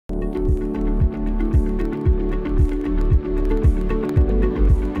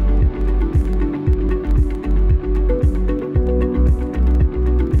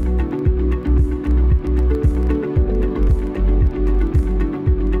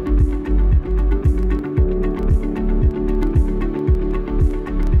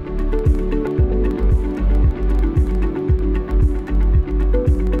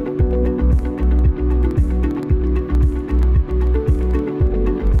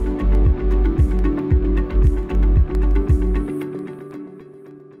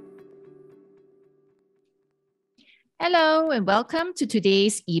and welcome to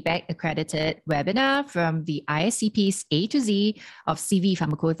today's EBAC accredited webinar from the ISCP's A to Z of CV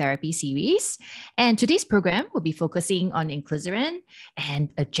Pharmacotherapy series. And today's program will be focusing on Inclisiran and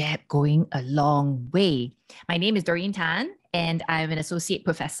a jab going a long way. My name is Doreen Tan, and I'm an associate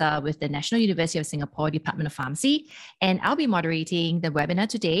professor with the National University of Singapore Department of Pharmacy, and I'll be moderating the webinar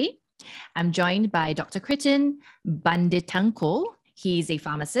today. I'm joined by Dr. Krittin Bunditakanul. He's a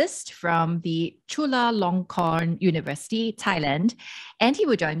pharmacist from the Chulalongkorn University, Thailand, and he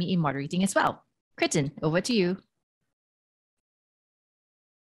will join me in moderating as well. Krittin, over to you.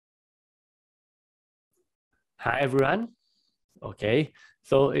 Hi, everyone. Okay,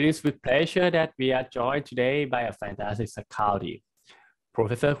 so it is with pleasure that we are joined today by a fantastic faculty,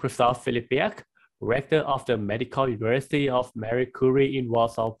 Professor Kyzysztof Filipiak, Rector of the Medical University of Marie Curie in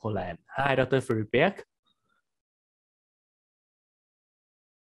Warsaw, Poland. Hi, Dr. Filipiak.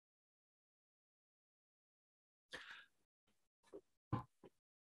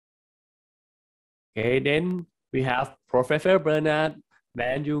 Okay, then we have Professor Bernard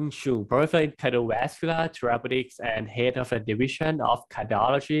Cheung, Professor in Cardiovascular Therapeutics and Head of the Division of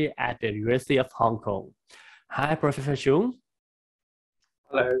Cardiology at the University of Hong Kong. Hi, Professor Cheung.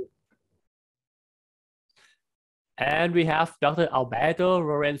 Hello. And we have Dr. Alberto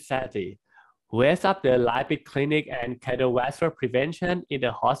Lorenzatti, who heads up the lipid clinic and cardiovascular prevention in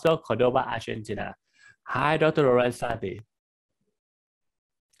the hospital Córdoba, Argentina. Hi, Dr. Lorenzatti.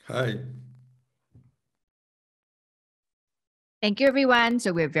 Hi. Thank you, everyone.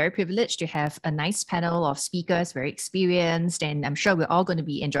 So we're very privileged to have a nice panel of speakers, very experienced, and I'm sure we're all going to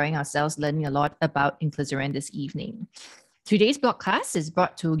be enjoying ourselves learning a lot about Inclisiran this evening. Today's broadcast is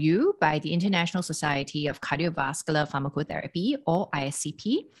brought to you by the International Society of Cardiovascular Pharmacotherapy, or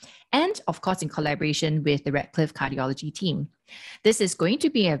ISCP, and of course in collaboration with the Radcliffe Cardiology team. This is going to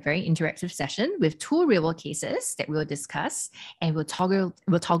be a very interactive session with two real-world cases that we'll discuss, and we'll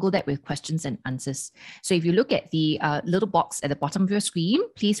toggle that with questions and answers. So if you look at the little box at the bottom of your screen,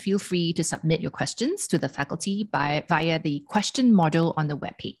 please feel free to submit your questions to the faculty via the question module on the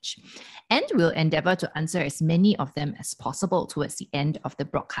webpage. And we'll endeavor to answer as many of them as possible towards the end of the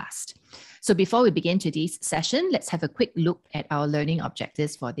broadcast. So before we begin today's session, let's have a quick look at our learning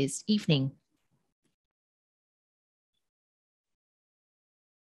objectives for this evening.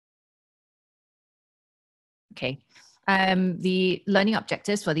 Okay, the learning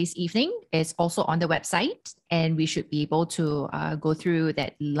objectives for this evening is also on the website, and we should be able to go through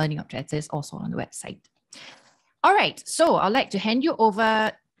that learning objectives also on the website. All right, so I'd like to hand you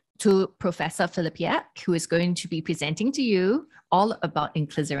over to Professor Filipiak, who is going to be presenting to you all about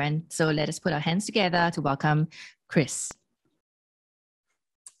Inclisiran. So let us put our hands together to welcome Chris.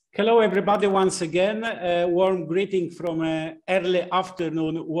 Hello, everybody, once again. A warm greeting from early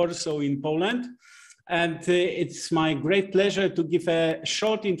afternoon Warsaw in Poland. And it's my great pleasure to give a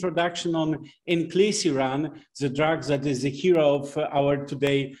short introduction on Inclisiran, the drug that is the hero of our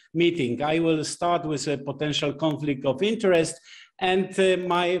today meeting. I will start with a potential conflict of interest. And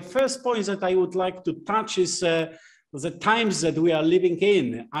my first point that I would like to touch is the times that we are living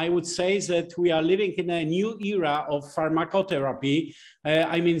in. I would say that we are living in a new era of pharmacotherapy.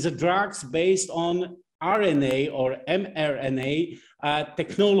 I mean, the drugs based on RNA or mRNA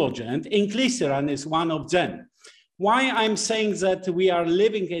technology, and Inclisiran is one of them. Why I'm saying that we are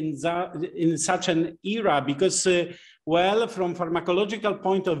living in such an era? Because, well, from pharmacological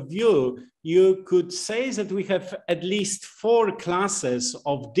point of view, you could say that we have at least 4 classes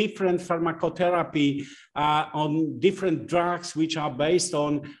of different pharmacotherapy on different drugs which are based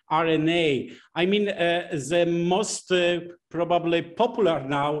on RNA. I mean, the most probably popular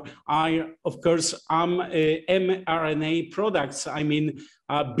now are, of course, mRNA products. I mean,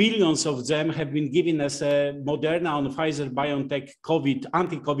 billions of them have been given as Moderna and Pfizer-BioNTech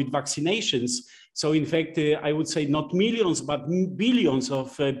anti-COVID vaccinations. So in fact, I would say not millions, but billions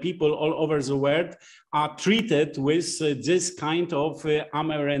of people all over the world are treated with this kind of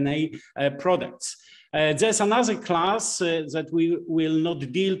mRNA products. There's another class that we will not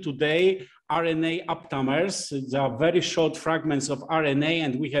deal today, RNA aptamers. They are very short fragments of RNA,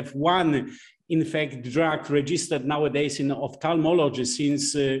 and we have one, in fact, drug registered nowadays in ophthalmology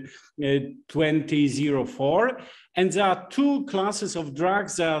since 2004. And there are 2 classes of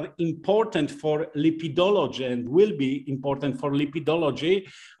drugs that are important for lipidology and will be important for lipidology.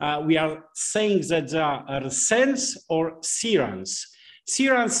 We are saying that there are SENS or serans.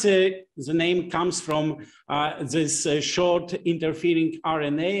 Serans, the name comes from this short interfering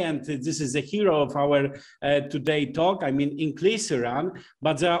RNA, and this is the hero of our today talk, I mean Inclisiran,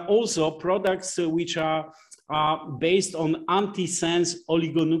 but there are also products which are based on antisense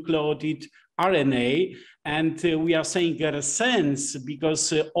oligonucleotide RNA. And we are saying sense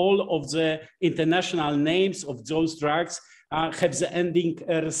because all of the international names of those drugs have the ending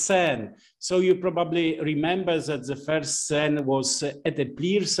sen. So you probably remember that the first sen was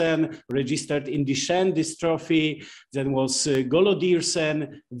eteplirsen, registered in Duchenne dystrophy, then was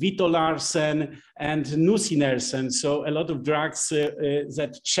golodirsen, vitolarsen, and nusinersen. So a lot of drugs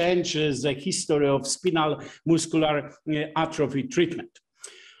that change the history of spinal muscular atrophy treatment.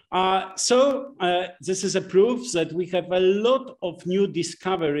 This is a proof that we have a lot of new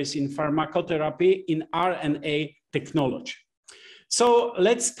discoveries in pharmacotherapy in RNA technology. So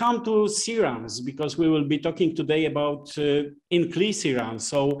let's come to serums, because we will be talking today about Inclisiran.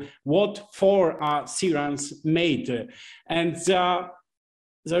 So what for are serums made? And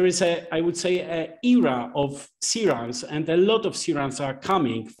there is I would say, an era of serums, and a lot of serums are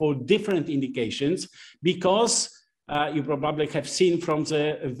coming for different indications, because you probably have seen from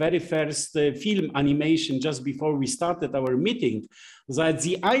the very first film animation just before we started our meeting that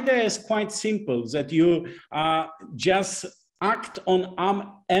the idea is quite simple, that you just act on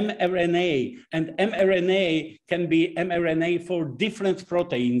mRNA, and mRNA can be mRNA for different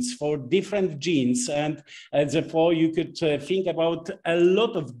proteins, for different genes, and therefore you could think about a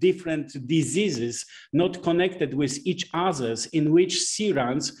lot of different diseases not connected with each other, in which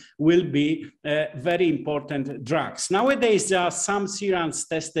serums will be very important drugs. Nowadays, there are some serums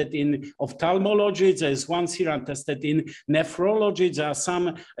tested in ophthalmology, there's one serum tested in nephrology, there are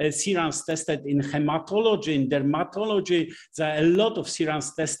some serums tested in hematology, in dermatology, there are a lot of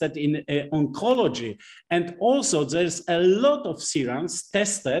serums tested in oncology, and also there's a lot of serums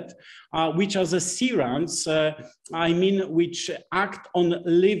tested which are the serums, which act on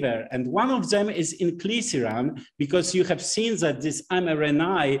liver. And one of them is Inclisiran, because you have seen that this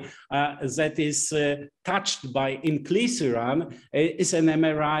mRNA that is touched by Inclisiran is an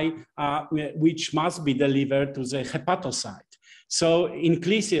mRNA which must be delivered to the hepatocyte. So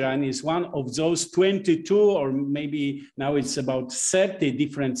Inclisiran is one of those 22, or maybe now it's about 30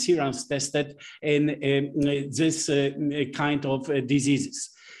 different serums tested in this kind of diseases.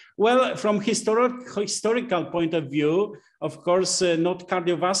 Well, from historical point of view, of course, not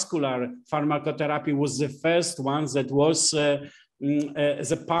cardiovascular pharmacotherapy was the first one that was the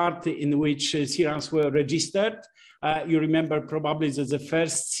part in which serums were registered. You remember probably that the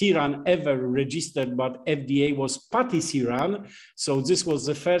first serum ever registered by FDA was patisiran. So this was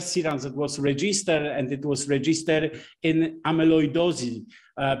the first serum that was registered, and it was registered in amyloidosis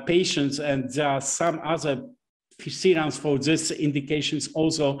patients, and there are some other serums for this indications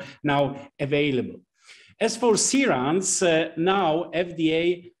also now available. As for serums, now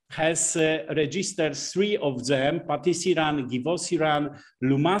FDA has registered 3 of them: patisiran, givosiran,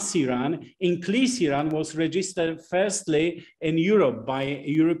 lumasiran. Inclisiran was registered firstly in Europe by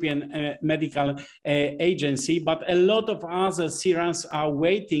European Medical Agency, but a lot of other serums are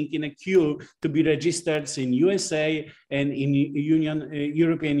waiting in a queue to be registered in USA and in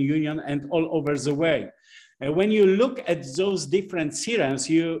European Union and all over the world. When you look at those different serums,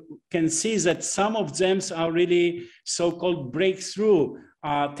 you can see that some of them are really so-called breakthrough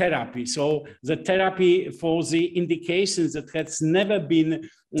therapy. So the therapy for the indications that has never been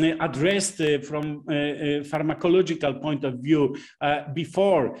addressed from a pharmacological point of view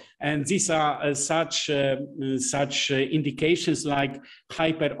before. And these are such indications like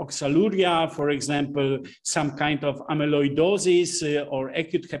hyperoxaluria, for example, some kind of amyloidosis or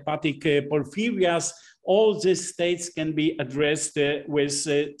acute hepatic porphyrias. All these states can be addressed with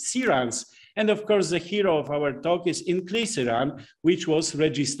serums. And of course, the hero of our talk is Inclisiran, which was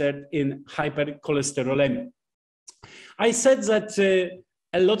registered in hypercholesterolemia. I said that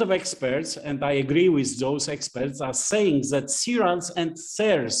a lot of experts, and I agree with those experts, are saying that serums and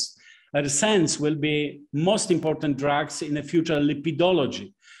SERS will be most important drugs in the future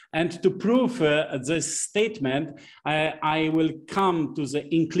lipidology. And to prove this statement, I will come to the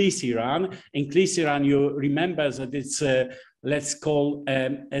Inclisiran. Inclisiran, you remember that it's let's call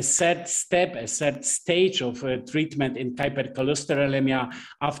a third step, a third stage of treatment in hypercholesterolemia.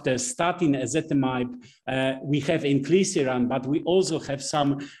 After statin, ezetimibe, we have Inclisiran, but we also have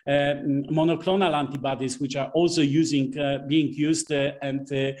some monoclonal antibodies which are also being used and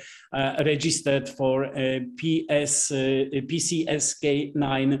registered for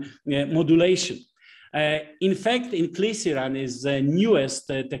PCSK9 modulation. In fact, Inclisiran is the newest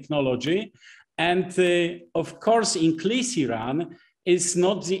technology. And of course, Inclisiran is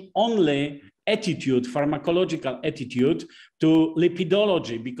not the only attitude, pharmacological attitude to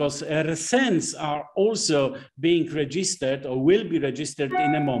lipidology, because RSENs are also being registered or will be registered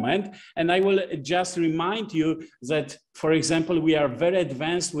in a moment. And I will just remind you that, for example, we are very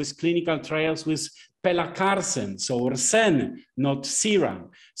advanced with clinical trials with pelacarsen, so RSEN, not serum.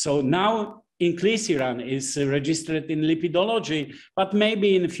 So now Inclisiran is registered in lipidology, but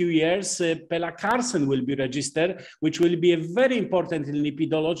maybe in a few years, pelacarsen will be registered, which will be very important in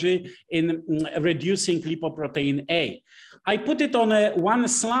lipidology in reducing lipoprotein A. I put it on one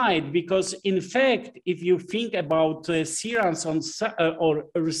slide because, in fact, if you think about serums or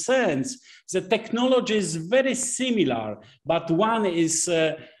RSENs, the technology is very similar, but one is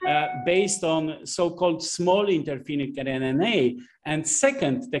based on so-called small interfering RNA, and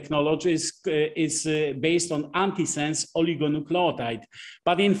second technology is based on antisense oligonucleotide.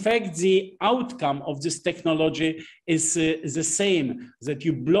 But in fact, the outcome of this technology is the same, that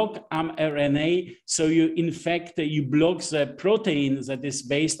you block mRNA, so you, in fact, you block the protein that is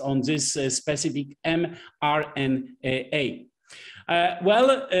based on this specific mRNA.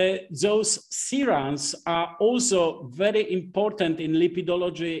 Those serums are also very important in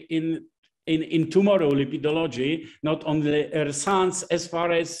lipidology, in tomorrow lipidology, not only RSENs, as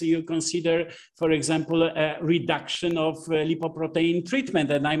far as you consider, for example, a reduction of lipoprotein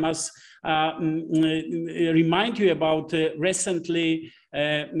treatment. And I must remind you about recently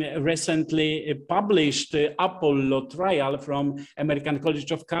published Apollo trial from American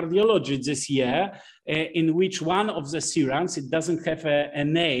College of Cardiology this year, in which one of the serums, it doesn't have a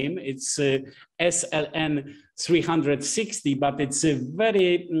name, it's SLN 360, but it's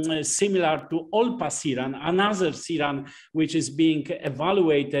very similar to olpasiran, another serum which is being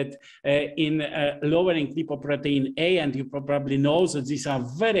evaluated in lowering lipoprotein A, and you probably know that these are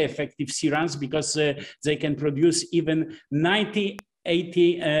very effective serums because they can produce even 80%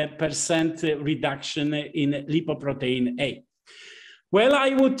 reduction in lipoprotein A. Well, I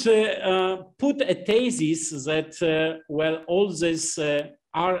would put a thesis that, all these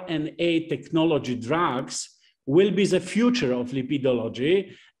RNA technology drugs will be the future of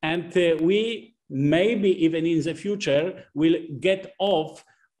lipidology, and we maybe even in the future will get off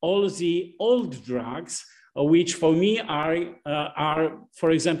all the old drugs, which for me are,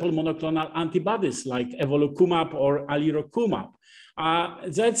 for example, monoclonal antibodies like evolocumab or alirocumab.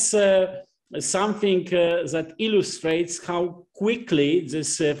 That's something that illustrates how quickly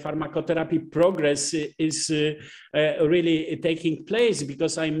this pharmacotherapy progress is really taking place,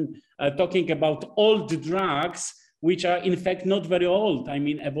 because I'm talking about old drugs which are in fact not very old. I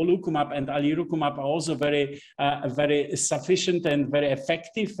mean, evolocumab and alirocumab are also very sufficient and very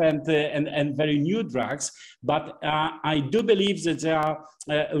effective and very new drugs. But I do believe that they are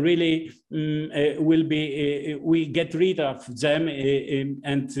really we get rid of them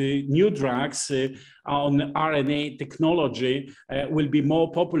and new drugs on RNA technology will be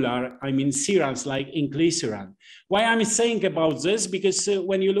more popular. I mean, serums like Inclisiran. Why I'm saying about this? Because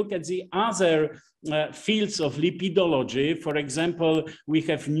when you look at the other fields of lipidology, for example, we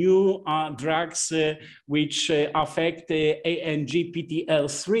have new drugs which affect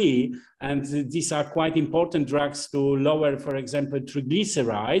ANGPTL3, and these are quite important drugs to lower, for example,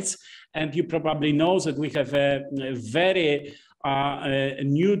 triglycerides. And you probably know that we have a very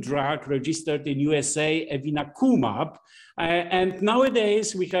new drug registered in USA, evinacumab. And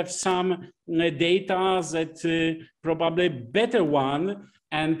nowadays we have some data that probably better one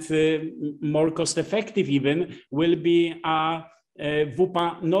and more cost-effective even will be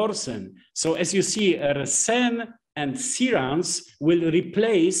vupanorsen. So as you see, RSEN and serums will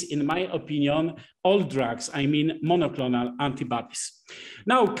replace, in my opinion, all drugs, I mean monoclonal antibodies.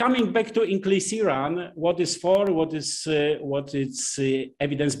 Now, coming back to Inclisiran, what is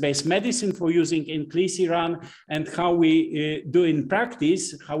evidence-based medicine for using Inclisiran, and how we do in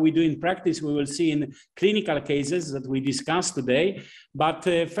practice. How we do in practice, we will see in clinical cases that we discussed today. But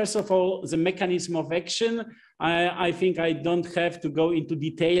first of all, the mechanism of action. I think I don't have to go into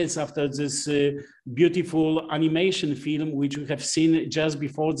details after this beautiful animation film, which we have seen just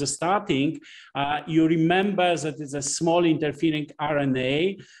before the starting. You remember that it's a small interfering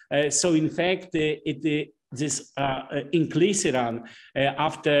RNA. So in fact, this Inclisiran,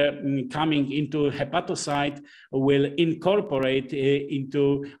 after coming into hepatocyte, will incorporate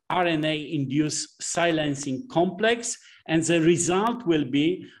into RNA-induced silencing complex. And the result will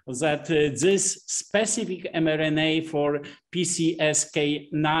be that this specific mRNA for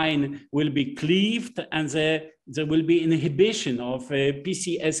PCSK9 will be cleaved, and the there will be inhibition of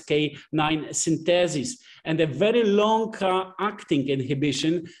PCSK9 synthesis, and a very long acting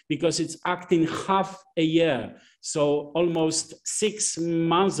inhibition, because it's acting half a year. So almost 6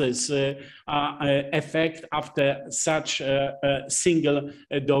 months effect after such a single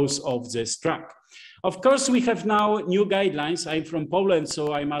dose of this drug. Of course, we have now new guidelines. I'm from Poland,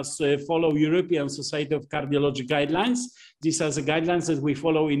 so I must follow European Society of Cardiology guidelines. These are the guidelines that we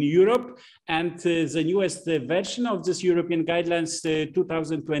follow in Europe. And the newest version of this European guidelines,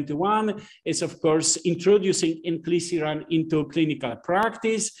 2021, is, of course, introducing Inclisiran into clinical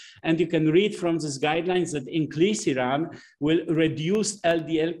practice. And you can read from these guidelines that Inclisiran will reduce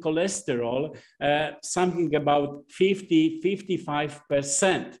LDL cholesterol, something about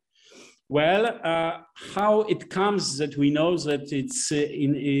 50–55%. Well, how it comes that we know that it's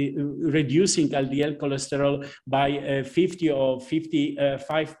reducing LDL cholesterol by 50 or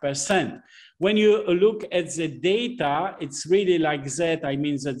 55%. When you look at the data, it's really like that. I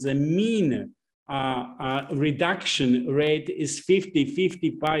mean that the mean reduction rate is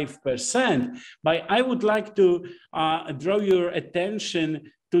 50–55%. But I would like to draw your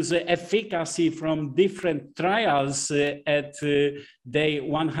attention to the efficacy from different trials at day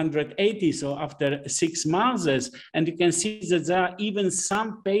 180, so after 6 months. And you can see that there are even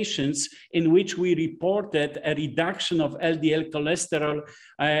some patients in which we reported a reduction of LDL cholesterol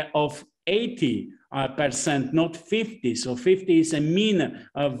of 80%, not 50. So 50 is a mean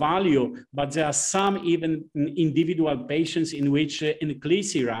value, but there are some even individual patients in which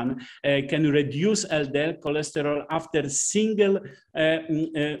Inclisiran can reduce LDL cholesterol after single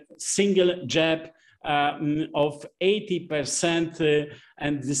jab of 80%,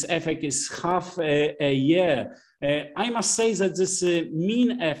 and this effect is half a year. I must say that this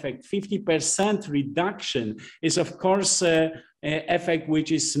mean effect, 50% reduction, is of course effect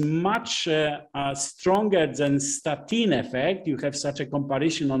which is much stronger than statin effect. You have such a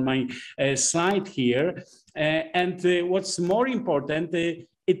comparison on my slide here. And what's more important,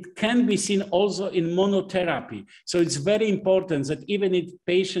 it can be seen also in monotherapy. So it's very important that even in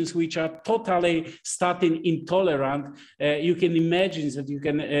patients which are totally statin intolerant, you can imagine that you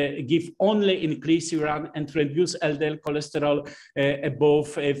can give only Inclisiran and reduce LDL cholesterol above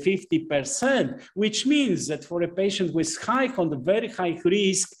 50%, which means that for a patient with very high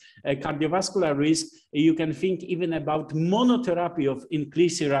risk, cardiovascular risk, you can think even about monotherapy of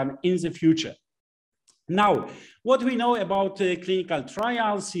Inclisiran in the future. Now, what we know about clinical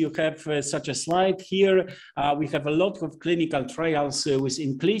trials, you have such a slide here. We have a lot of clinical trials with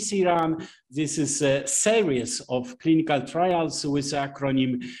Inclisiran. This is a series of clinical trials with the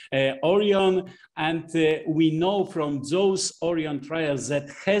acronym ORION. And we know from those ORION trials that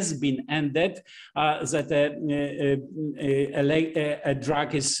has been ended that a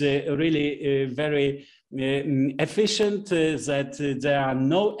drug is really very efficient, that there are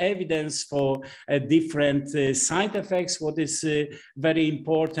no evidence for different side effects, what is very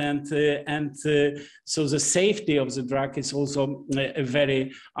important, and so the safety of the drug is also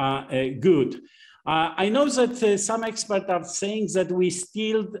very good. I know that some experts are saying that we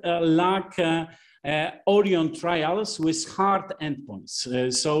still lack ORION trials with hard endpoints.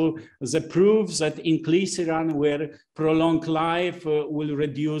 So the proofs that Inclisiran will prolong life, will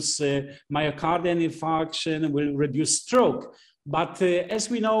reduce myocardial infarction, will reduce stroke. But as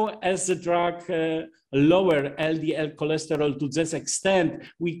we know, as the drug lower LDL cholesterol to this extent,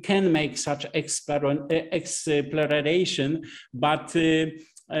 we can make such exploration. But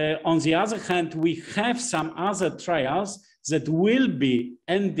on the other hand, we have some other trials that will be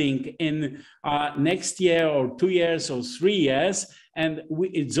ending in next year or 2 years or 3 years. And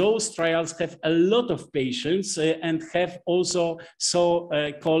those trials have a lot of patients and have also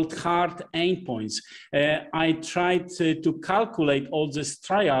so-called hard endpoints. I tried to calculate all these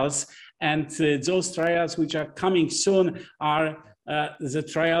trials, and those trials which are coming soon are the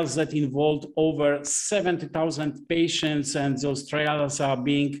trials that involved over 70,000 patients, and those trials are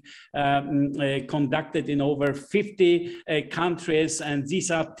being conducted in over 50 countries. And these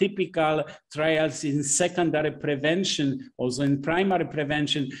are typical trials in secondary prevention, also in primary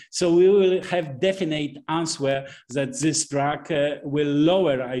prevention. So we will have definite answer that this drug will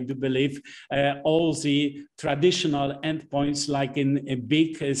lower, I do believe, all the traditional endpoints like in a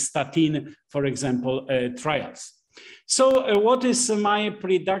big statin, for example, trials. So what is my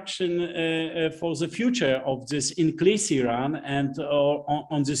prediction for the future of this Inclisiran and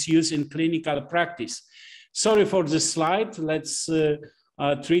on this use in clinical practice? Sorry for the slide. Let's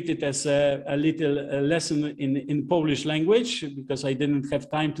treat it as a little lesson in Polish language, because I didn't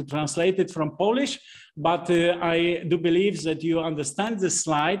have time to translate it from Polish, but I do believe that you understand the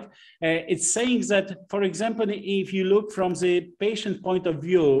slide. It's saying that, for example, if you look from the patient point of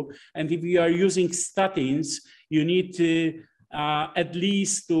view, and if you are using statins, you need to at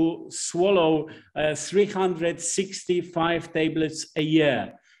least to swallow 365 tablets a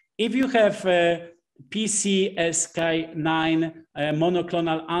year. If you have PCSK9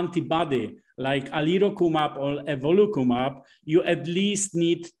 monoclonal antibody like alirocumab or evolocumab, you at least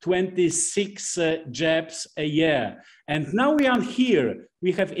need 26 jabs a year. And now we are here,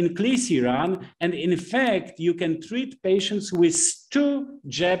 we have Inclisiran, and in fact, you can treat patients with 2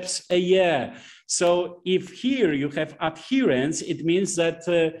 jabs a year. So if here you have adherence, it means that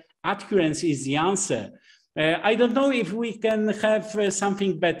adherence is the answer. I don't know if we can have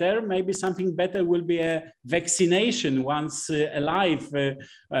something better. Maybe something better will be a vaccination once alive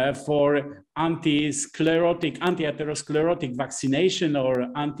for anti-atherosclerotic vaccination or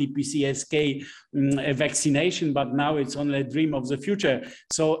anti-PCSK vaccination, but now it's only a dream of the future.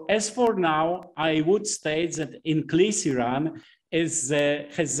 So as for now, I would state that Inclisiran has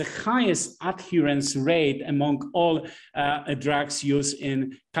the highest adherence rate among all drugs used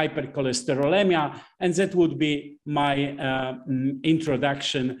in hypercholesterolaemia. And that would be my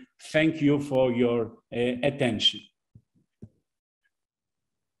introduction. Thank you for your attention.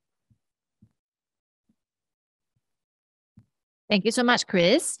 Thank you so much,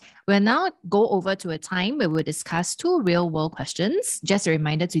 Chris. We'll now go over to a time where we'll discuss 2 real-world questions. Just a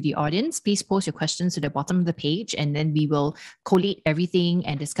reminder to the audience, please post your questions to the bottom of the page, and then we will collate everything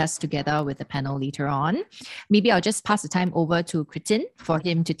and discuss together with the panel later on. Maybe I'll just pass the time over to Krittin for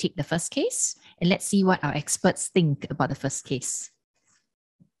him to take the first case, and let's see what our experts think about the first case.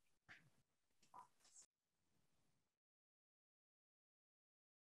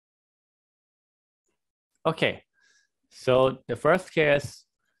 Okay. So the first case,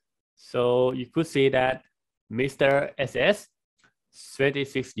 so you could see that Mr. SS,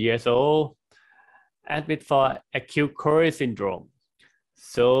 26 years old, admitted for acute coronary syndrome.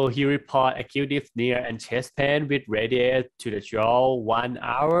 So he reported acute dyspnea and chest pain with radiation to the jaw 1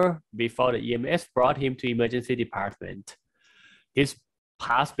 hour before the EMS brought him to emergency department. His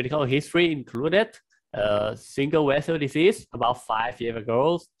past medical history included single vessel disease about 5 years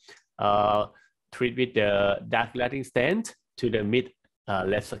ago, treated with the dilating stent to the mid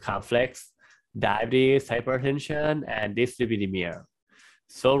left circumflex, diabetes, hypertension, and dyslipidaemia.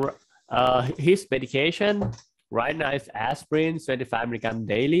 So his medication right now is aspirin, 25 mg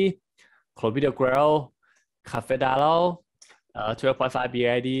daily, clopidogrel, carfentanil, 12.5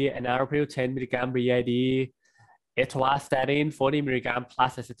 BID, enalapril, 10 mg BID, atorvastatin, 40 mg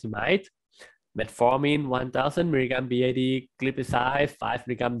plus acetamide, metformin 1000 mg BID, glipizide 5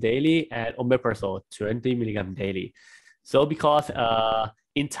 mg daily, and omeprazole 20 mg daily. So because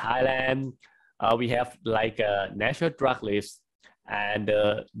in Thailand, we have like a national drug list and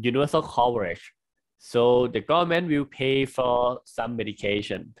universal coverage. So the government will pay for some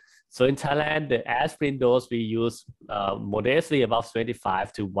medication. So in Thailand, the aspirin dose we use modestly about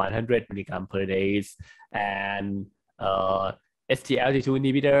 25 to 100 mg per day, and SGLT2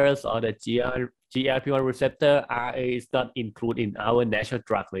 inhibitors or the GLP-1 receptor RA is not included in our national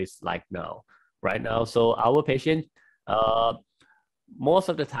drug list right now. So our patients, most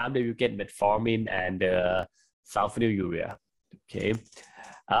of the time they will get metformin and sulfonylurea. Okay.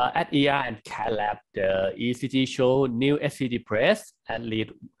 At ER and CAT lab, the ECG show new SCD press at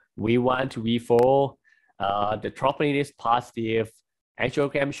lead V1 to V4. The troponin is positive.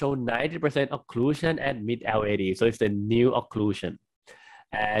 Angiogram show 90% occlusion at mid LAD, so it's the new occlusion.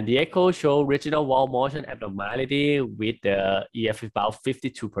 And the echo show regional wall motion abnormality with the EF about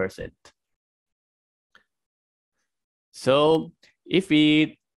 52%. So if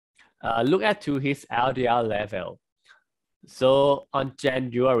we look at to his LDL level, so on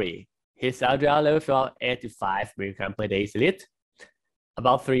January, his LDL level fell 85 mg per deciliter.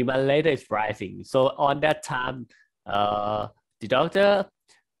 About 3 months later, it's rising. So on that time, the doctor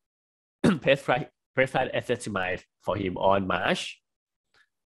prescribed acetamide for him on March.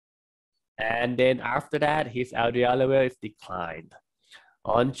 And then after that, his LDL level is declined.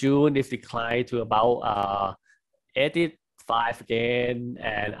 On June, it's declined to about 85 again,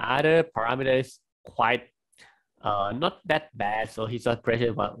 and other parameters quite not that bad. So his blood pressure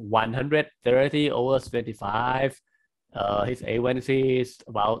about 130 over 25. His A1C is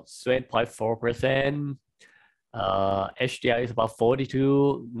about 7.4%. HDL is about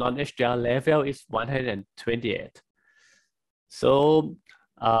 42. Non-HDL level is 128. So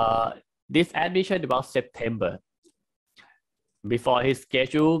this admission about September. before his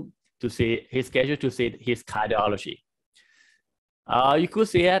schedule to see his cardiology. You could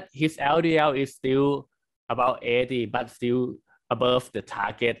see that his LDL is still about 80, but still above the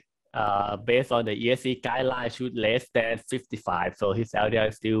target based on the ESC guideline, should less than 55. So his LDL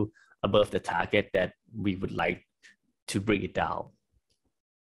is still above the target that we would like to bring it down.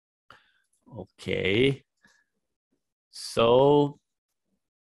 Okay. So,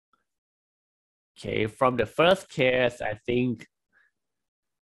 okay, from the first case, I think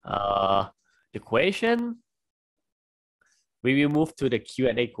the question, we will move to the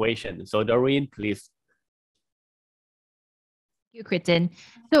Q&A question. So Doreen, please. Thank you, Krittin.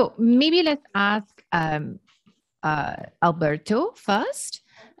 So maybe let's ask Alberto first.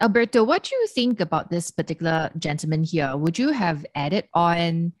 Alberto, what do you think about this particular gentleman here? Would you have added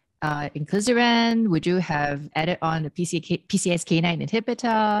on Inclisiran? Would you have added on a PCSK9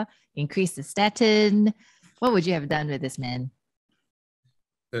 inhibitor, increased the statin? What would you have done with this man?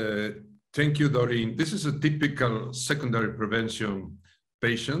 Thank you, Doreen. This is a typical secondary prevention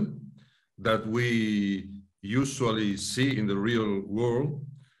patient that we usually see in the real world.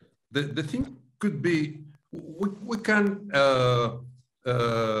 The thing could be, we can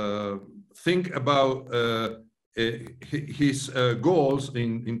think about his goals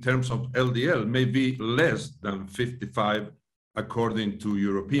in terms of LDL may be less than 55 according to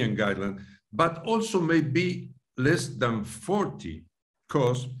European guidelines, but also may be less than 40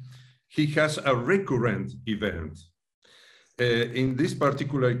 because he has a recurrent event. In this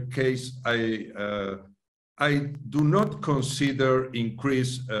particular case, I do not consider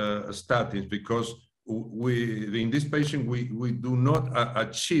increased statins because in this patient, we do not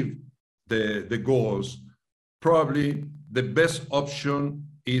achieve the goals. Probably the best option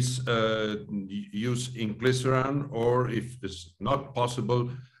is use Inclisiran, or if it's not possible,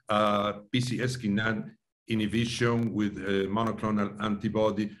 PCSK9 inhibition with a monoclonal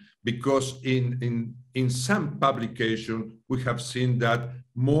antibody, because in some publication, we have seen that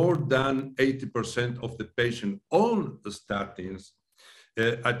more than 80% of the patients on statins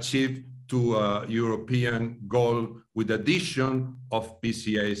achieve to a European goal with addition of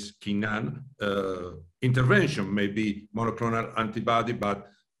PCSK9 intervention, maybe monoclonal antibody, but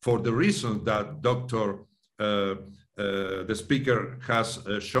for the reasons that the speaker has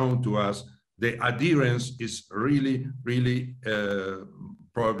shown to us, the adherence is really, really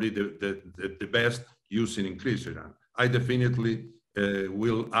probably the best using Inclisiran. I definitely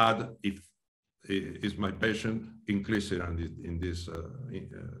will add, if is my patient, Inclisiran in this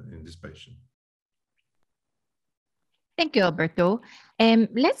patient. Thank you, Alberto.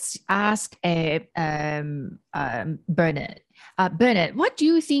 Let's ask Bernard. Bernard, what do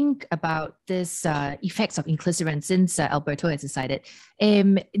you think about this effects of Inclisiran since Alberto has decided?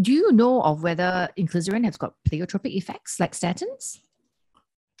 Do you know of whether Inclisiran has got pleiotropic effects like statins?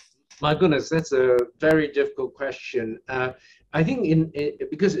 My goodness, that's a very difficult question. I think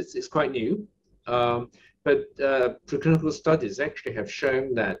because it's quite new, but preclinical studies actually have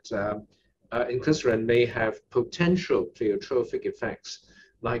shown that Inclisiran may have potential pleiotropic effects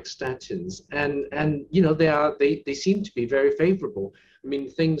like statins, and you know they seem to be very favorable. I mean,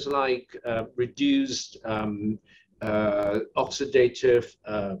 things like reduced oxidative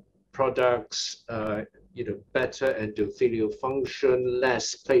products, you know, better endothelial function,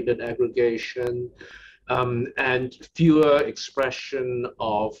 less platelet aggregation, and fewer expression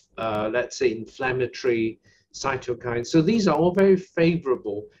of, let's say, inflammatory cytokines. So these are all very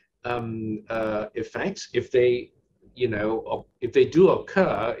favorable effects if they, you know, if they do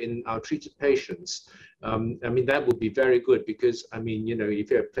occur in our treated patients. I mean, that would be very good because, I mean, you know,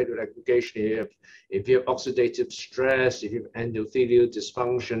 if you have platelet aggregation, if you have oxidative stress, if you have endothelial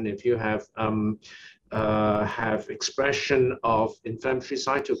dysfunction, if you have expression of inflammatory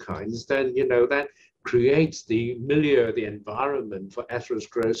cytokines, then, you know, that creates the milieu, the environment for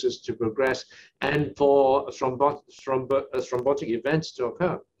atherosclerosis to progress and for thrombotic events to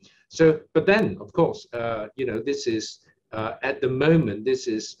occur. So, but then, of course, you know, this is, at the moment, this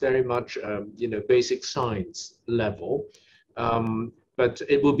is very much, you know, basic science level. But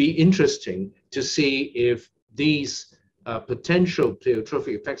it will be interesting to see if these potential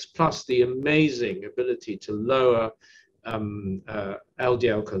pleiotropic effects, plus the amazing ability to lower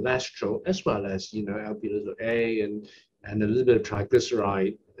LDL cholesterol, as well as, you know, Lp(a) and a little bit of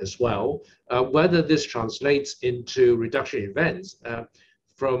triglyceride as well, whether this translates into reduction in events.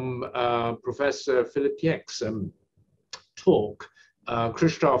 From Professor Filipiak's talk,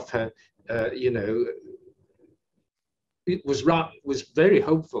 Kyzysztof had, you know, it was very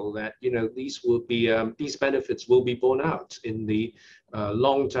hopeful that, you know, these will be these benefits will be borne out in the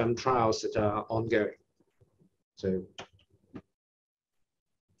long-term trials that are ongoing. So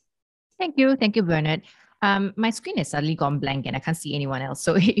Thank you, Bernard. My screen has suddenly gone blank and I can't see anyone else.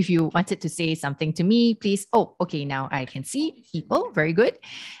 So if you wanted to say something to me, please. Oh, okay, now I can see people. Very good.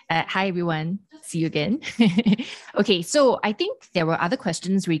 Hi, everyone. See you again. Okay, so I think there were other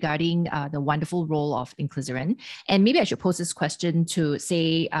questions regarding the wonderful role of Inclisiran. And maybe I should pose this question to,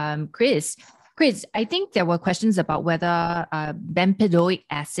 say, Chris. Chris, I think there were questions about whether bempedoic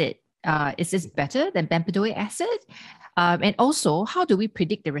acid, is this better than bempedoic acid? And also, how do we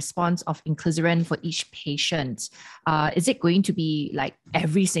predict the response of Inclisiran for each patient? Is it going to be like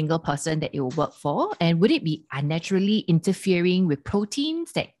every single person that it will work for? And would it be unnaturally interfering with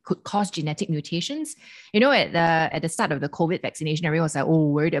proteins that could cause genetic mutations? You know, at the start of the COVID vaccination, everyone was like, oh,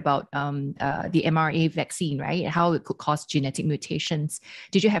 worried about the mRNA vaccine, right? How it could cause genetic mutations.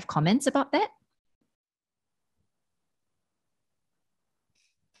 Did you have comments about that?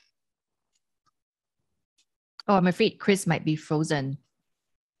 Oh, I'm afraid Chris might be frozen.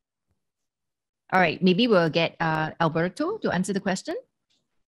 All right, maybe we'll get Alberto to answer the question.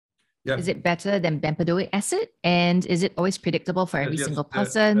 Yeah. Is it better than bempedoic acid? And is it always predictable for every single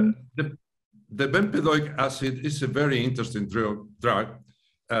person? The bempedoic acid is a very interesting drug.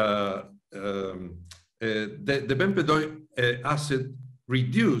 The bempedoic acid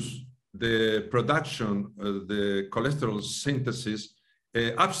reduces the production, the cholesterol synthesis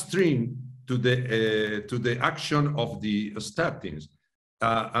upstream to the action of the statins.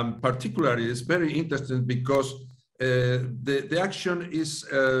 And particularly, it's very interesting because the action is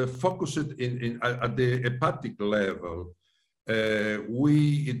focused at the hepatic level.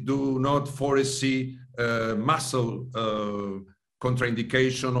 We do not foresee muscle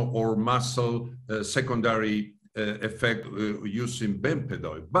contraindication or muscle secondary effect using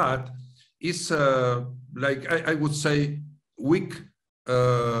bempedoic, but it's like I would say weak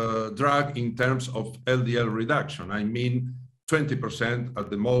drug in terms of LDL reduction. I mean 20% at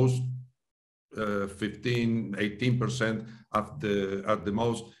the most, 15, 18% at the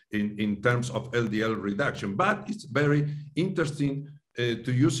most in terms of LDL reduction. But it's very interesting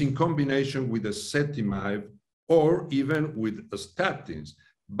to use in combination with ezetimibe or even with statins.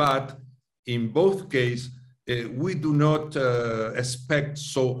 But in both cases, we do not expect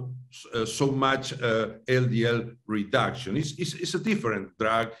so much LDL reduction. It's a different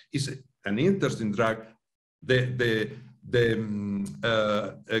drug. It's an interesting drug. The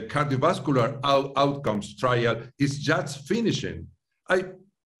cardiovascular outcomes trial is just finishing. I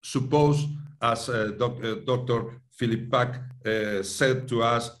suppose, as Dr. Filipiak said to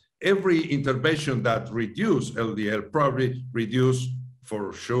us, every intervention that reduces LDL probably reduce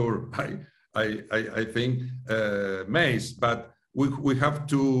for sure, I think, MACE, but we have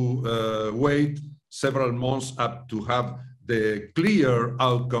to wait several months up to have the clear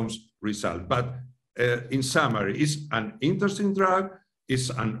outcomes result. But in summary, it's an interesting drug, it's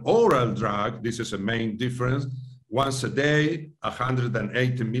an oral drug, this is a main difference, once a day,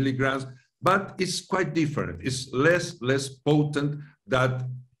 180 milligrams, but it's quite different. It's less potent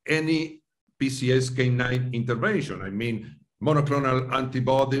than any PCSK9 intervention. I mean, monoclonal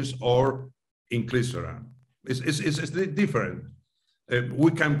antibodies or Inclisiran. It's different.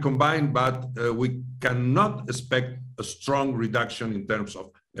 We can combine, but we cannot expect a strong reduction in terms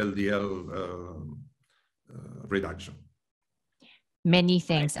of LDL reduction. Many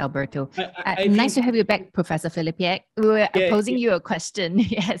thanks, Alberto. Nice to have you back, Professor Filipiak. We were posing you a question.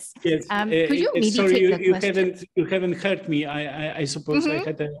 Yes. Yes. Could you maybe sorry, take the question? You haven't heard me. I suppose I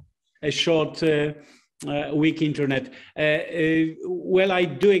had a short, weak internet. Well, I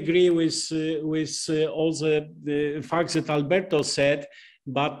do agree with all the facts that Alberto said,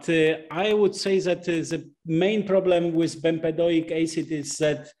 but I would say that the main problem with bempedoic acid is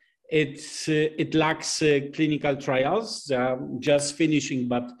that it lacks clinical trials. They are just finishing,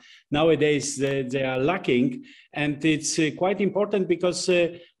 but nowadays they are lacking. And it's quite important because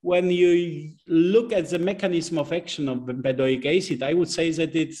when you look at the mechanism of action of bempedoic acid, I would say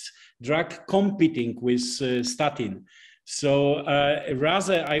that it's drug competing with statin. So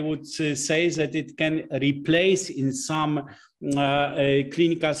rather, I would say that it can replace in some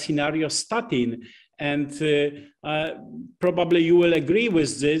clinical scenario statin. And probably you will agree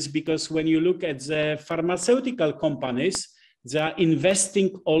with this because when you look at the pharmaceutical companies, they are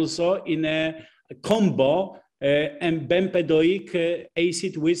investing also in a combo and bempedoic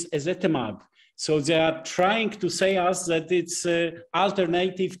acid with ezetimibe. So they are trying to say us that it's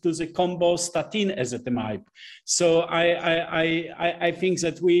alternative to the combo statin ezetimibe. So I think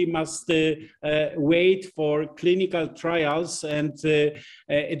that we must wait for clinical trials, and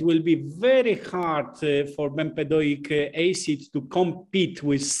it will be very hard for bempedoic acid to compete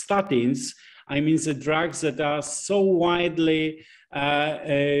with statins I mean the drugs that are so widely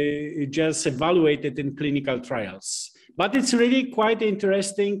just evaluated in clinical trials. But it's really quite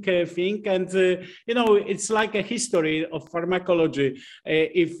interesting thing, and you know, it's like a history of pharmacology.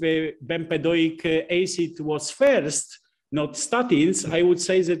 If bempedoic acid was first, not statins, I would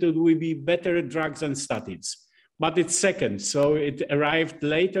say that it would be better drugs than statins. But it's second, so it arrived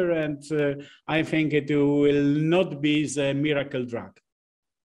later, and I think it will not be the miracle drug.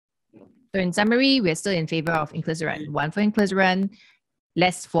 So in summary, we're still in favor of Inclisiran. 1 for Inclisiran,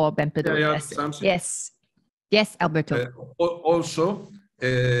 less for bempedoic acid. Yes. Yes, Alberto. Also,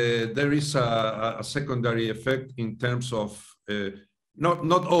 there is a secondary effect in terms of,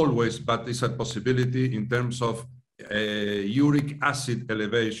 not always, but it's a possibility in terms of uric acid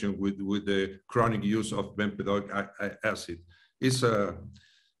elevation with the chronic use of bempedoic acid. It's a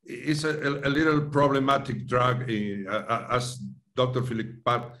little problematic drug, as Dr.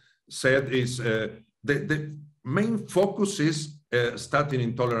 Filipiak said. Is the main focus is statin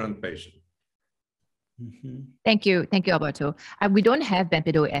intolerant patients. Thank you, Alberto. We don't have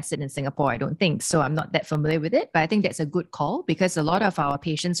bempedoic acid in Singapore, I don't think, so I'm not that familiar with it, but I think that's a good call because a lot of our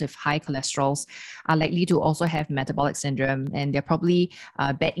patients with high cholesterols are likely to also have metabolic syndrome, and they're probably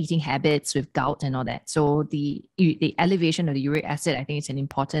bad eating habits with gout and all that. So the elevation of the uric acid, I think it's an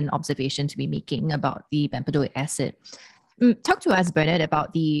important observation to be making about the bempedoic acid. Talk to us, Bernard,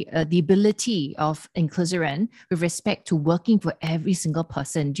 about the ability of Inclisiran with respect to working for every single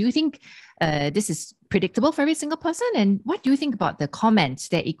person. Do you think this is predictable for every single person? And what do you think about the comment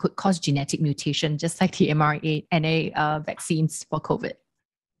that it could cause genetic mutation, just like the mRNA vaccines for COVID?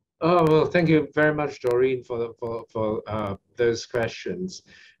 Oh, well, thank you very much, Doreen, for those questions.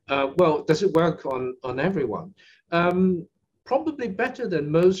 Well, does it work on everyone? Probably better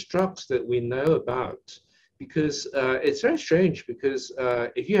than most drugs that we know about. Because it's very strange, because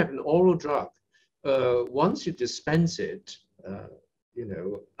if you have an oral drug, once you dispense it, you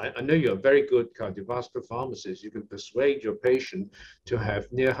know, I know you're a very good cardiovascular pharmacist. You can persuade your patient to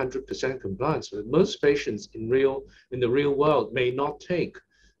have near 100% compliance, but most patients in the real world may not take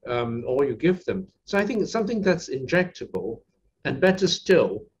all you give them. So I think it's something that's injectable, and better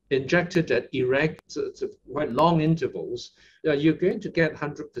still, injected at quite long intervals, you're going to get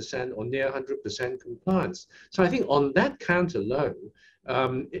 100% or near 100% compliance. So I think on that count alone,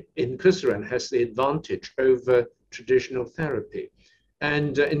 Inclisiran has the advantage over traditional therapy.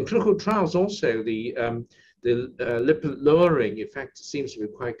 And in clinical trials also, the lipid-lowering effect seems to be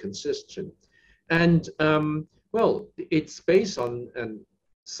quite consistent. And well, it's based on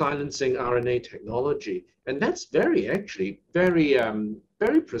silencing RNA technology, and that's very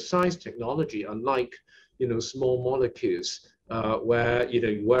precise technology, unlike, you know, small molecules where, you know,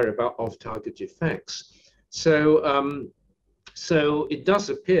 you worry about off-target effects. So so it does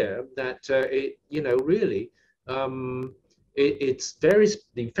appear that it, you know, really it's the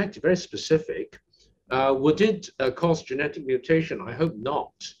effect is very specific. Would it cause genetic mutation? I hope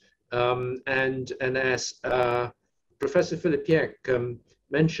not. And as Professor Filipiak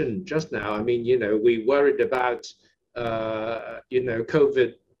mentioned just now, I mean, you know, we worried about, you know,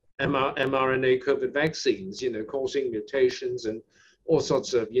 mRNA COVID vaccines, you know, causing mutations and all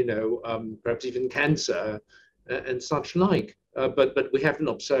sorts of, you know, perhaps even cancer and such like. But we haven't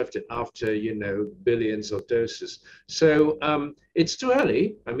observed it after, you know, billions of doses. So it's too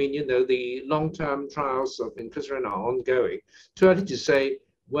early. I mean, you know, the long-term trials of Inclisiran are ongoing. Too early to say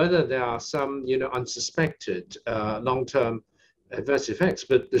whether there are some, you know, unsuspected long-term adverse effects,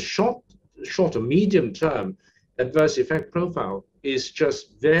 but the short or medium term adverse effect profile is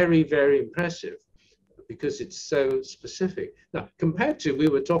just very, very impressive because it's so specific. Now, compared to, we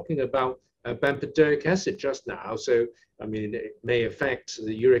were talking about bempedoic acid just now. So, I mean, it may affect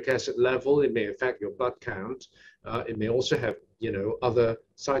the uric acid level, it may affect your blood count, it may also have, you know, other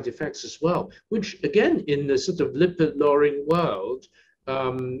side effects as well, which again, in the sort of lipid-lowering world,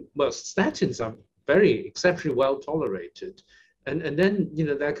 well, statins are very exceptionally well tolerated. And then, you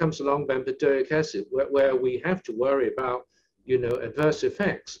know, there comes along bempedoic acid, where we have to worry about, you know, adverse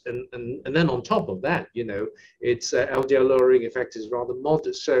effects. And then on top of that, you know, its LDL lowering effect is rather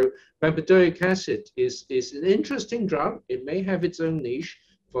modest. So bempedoic acid is an interesting drug. It may have its own niche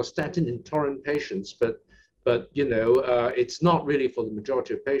for statin intolerant patients, but you know, it's not really for the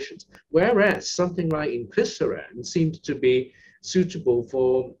majority of patients. Whereas something like Inclisiran seems to be suitable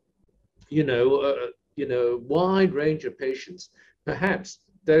for, you know, wide range of patients, perhaps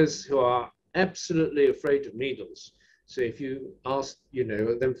those who are absolutely afraid of needles. So if you ask, you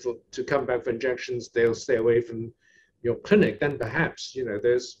know, them to come back for injections, they'll stay away from your clinic. Then perhaps, you know,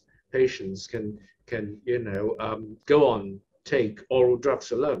 those patients can you know, go on take oral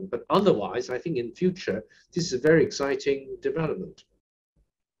drugs alone. But otherwise, I think in future, this is a very exciting development.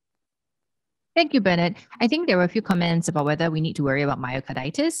 Thank you, Bernard. I think there were a few comments about whether we need to worry about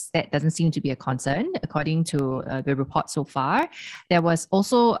myocarditis. That doesn't seem to be a concern, according to the report so far. There was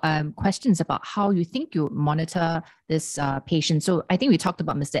also questions about how you think you monitor this patient. So I think we talked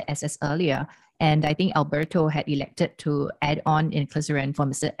about Mr. SS earlier, and I think Alberto had elected to add on Inclisiran for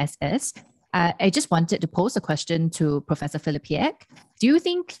Mr. SS. I just wanted to pose a question to Professor Filipiak. Do you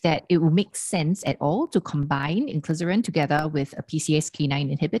think that it will make sense at all to combine Inclisiran together with a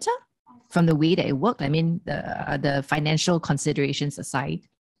PCSK9 inhibitor? From the way that it worked, I mean, the financial considerations aside.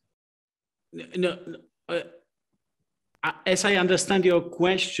 No, as I understand your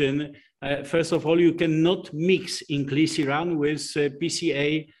question, first of all, you cannot mix Inclisiran with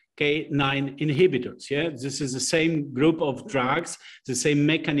PCSK9 inhibitors. Yeah, this is the same group of drugs, the same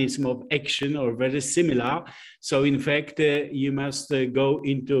mechanism of action, or very similar. So, in fact, you must go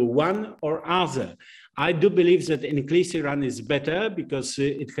into one or other. I do believe that Inclisiran is better because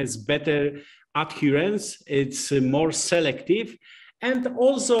it has better adherence, it's more selective, and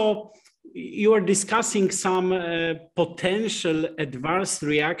also you are discussing some potential adverse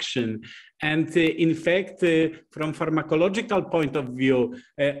reaction. And in fact, from pharmacological point of view,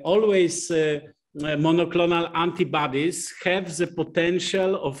 always monoclonal antibodies have the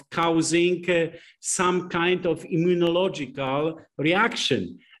potential of causing some kind of immunological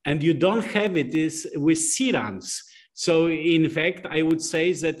reaction. And you don't have it with serums. So in fact, I would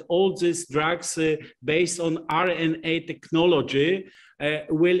say that all these drugs based on RNA technology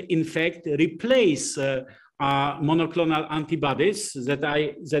will in fact replace monoclonal antibodies.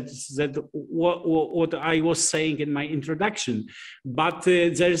 What I was saying in my introduction. But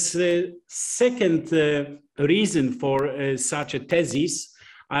there's a second reason for such a thesis.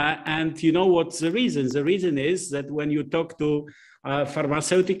 And you know what's the reason? The reason is that when you talk to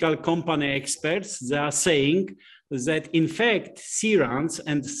pharmaceutical company experts, they are saying that in fact serums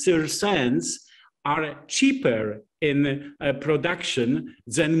and sersens are cheaper in production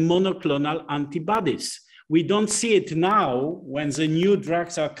than monoclonal antibodies. We don't see it now when the new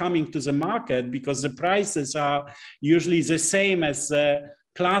drugs are coming to the market because the prices are usually the same as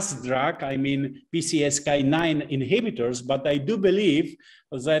class drug, I mean PCSK9 inhibitors, but I do believe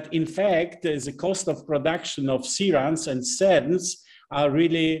that in fact the cost of production of serums and SERMs are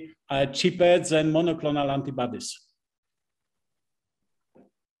really cheaper than monoclonal antibodies.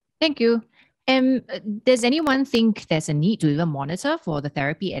 Thank you. Does anyone think there's a need to even monitor for the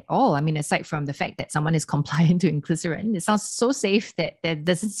therapy at all? I mean, aside from the fact that someone is compliant to Inclisiran, it sounds so safe that there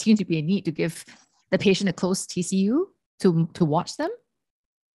doesn't seem to be a need to give the patient a close TCU to watch them.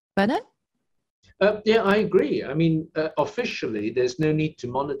 Bernard? Yeah, I agree. I mean, officially, there's no need to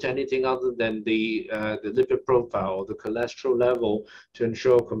monitor anything other than the lipid profile or the cholesterol level to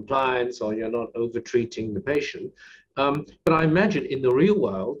ensure compliance or you're not over-treating the patient. But I imagine in the real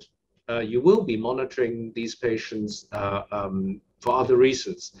world, you will be monitoring these patients for other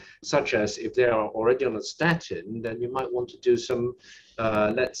reasons, such as if they are already on a statin, then you might want to do some,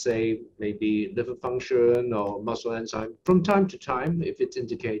 let's say, maybe liver function or muscle enzyme from time to time, if it's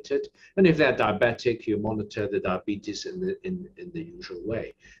indicated. And if they're diabetic, you monitor the diabetes in the usual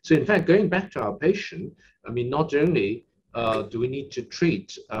way. So in fact, going back to our patient, I mean, not only do we need to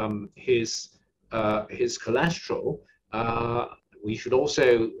treat his cholesterol, we should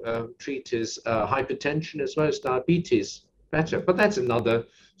also treat his hypertension as well as diabetes better. But that's another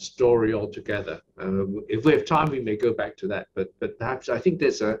story altogether. If we have time, we may go back to that. But perhaps I think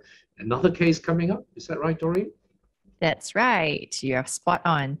there's another case coming up. Is that right, Doreen? That's right. You're spot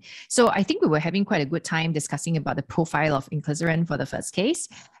on. So I think we were having quite a good time discussing about the profile of Inclisiran for the first case.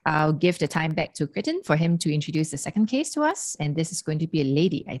 I'll give the time back to Krittin for him to introduce the second case to us. And this is going to be a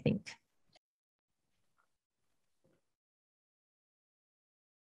lady, I think.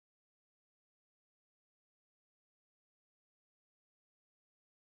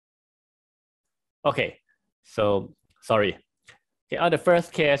 Okay, so sorry. Okay, on the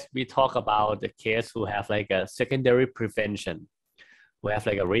first case, we talk about the case who have like a secondary prevention, who have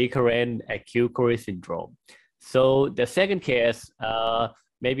like a recurrent acute coronary syndrome. So the second case,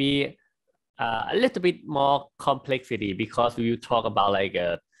 maybe a little bit more complexity because we will talk about like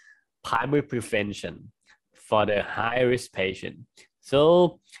a primary prevention for the high-risk patient.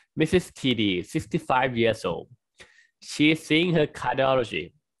 So Mrs. TD, 65 years old, she is seeing her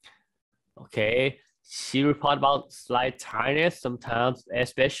cardiology. Okay, she reported about slight tiredness sometimes,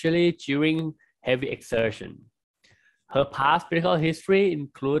 especially during heavy exertion. Her past medical history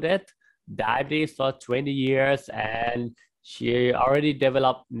included diabetes for 20 years, and she already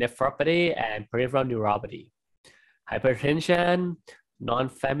developed nephropathy and peripheral neuropathy. hypertension,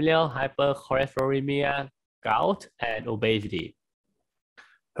 non-familial hypercholesterolaemia, gout, and obesity.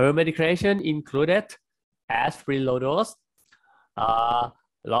 Her medication included aspirin low dose,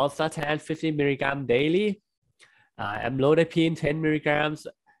 losartan 50 mg daily, amlodipine 10 mg,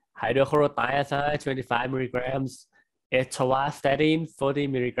 hydrochlorothiazide 25 mg, atorvastatin 40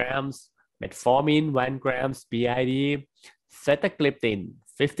 mg, metformin 1 gram BID, sitagliptin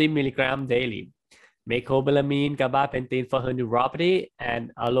 50 mg daily, mecobalamin, gabapentin for her neuropathy,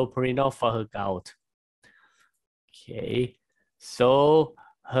 and allopurinol for her gout. Okay, so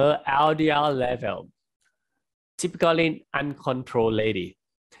her LDL level, typically uncontrolled lady.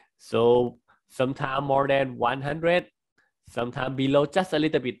 So sometimes more than 100, sometimes below, just a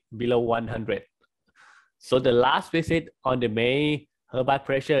little bit below 100. So the last visit on the May, her blood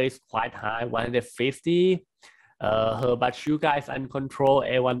pressure is quite high, 150. Her blood sugar is uncontrolled,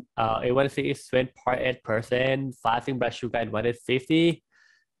 A1C is 20.8%, fasting blood sugar is 150.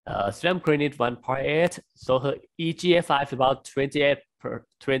 Serum creatinine 1.8, so her eGFR is about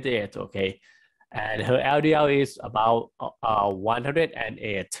 28, okay, and her LDL is about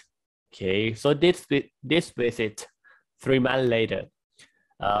 108. Okay, so this visit 3 months later,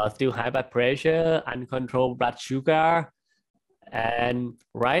 still high blood pressure, uncontrolled blood sugar, and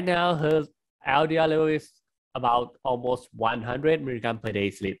right now her LDL level is about almost 100 mg per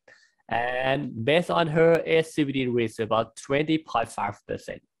day, and based on her SCVD risk about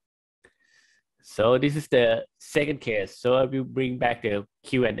 20.5%. So this is the second case. So I will bring back the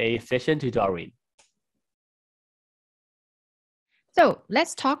Q&A session to Doreen. So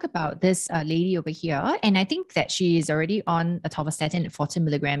let's talk about this lady over here. And I think that she is already on atorvastatin at 40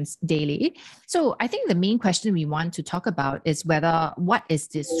 milligrams daily. So I think the main question we want to talk about is what is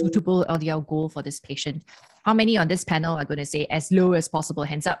the suitable LDL goal for this patient? How many on this panel are going to say as low as possible?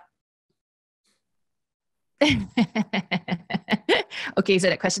 Hands up. Okay, so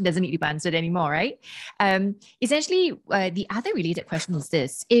that question doesn't need to be answered anymore, right? Essentially, the other related question is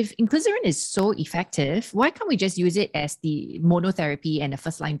this. If Inclisiran is so effective, why can't we just use it as the monotherapy and a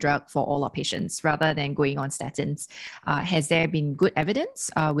first-line drug for all our patients rather than going on statins? Has there been good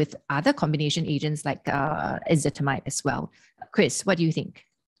evidence with other combination agents like ezetimibe as well? Chris, what do you think?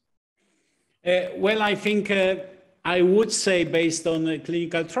 Well, I think I would say, based on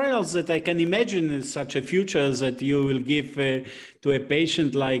clinical trials, that I can imagine such a future that you will give to a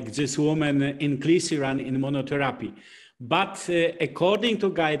patient like this woman Inclisiran in monotherapy. But according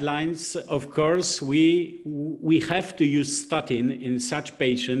to guidelines, of course, we have to use statin in such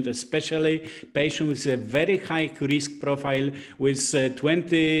patient, especially patient with a very high risk profile with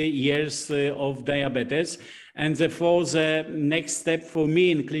 20 years of diabetes. And therefore, the next step for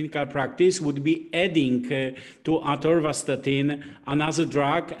me in clinical practice would be adding to atorvastatin another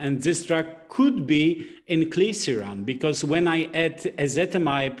drug, and this drug could be Inclisiran, because when I add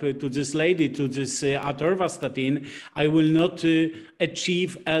ezetimibe to this lady, to this atorvastatin, I will not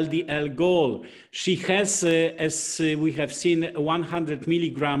achieve LDL goal. She has, as we have seen, 100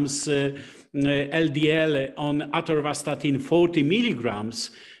 milligrams LDL on atorvastatin 40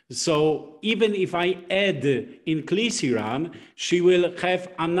 milligrams. So even if I add Inclisiran, she will have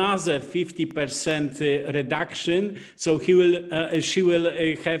another 50% reduction. So she will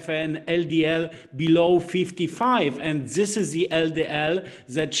have an LDL below 55, and this is the LDL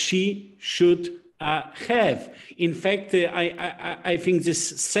that she should have. In fact, I think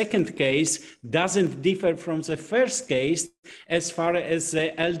this second case doesn't differ from the first case as far as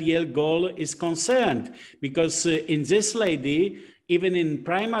the LDL goal is concerned, because in this lady, even in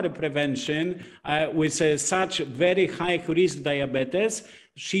primary prevention, with such very high risk diabetes,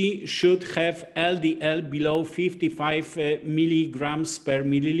 she should have LDL below 55 milligrams per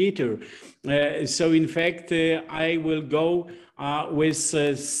milliliter. So in fact, I will go with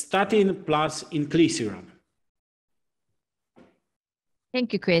statin plus Inclisiran.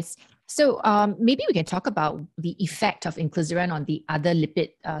 Thank you, Chris. So maybe we can talk about the effect of Inclisiran on the other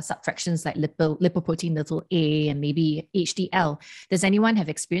lipid subfractions like lipoprotein little a and maybe HDL. Does anyone have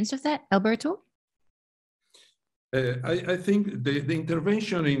experience with that, Alberto? I think the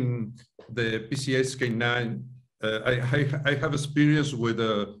intervention in the PCSK9, I have experience with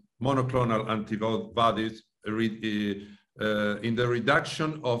monoclonal antibodies in the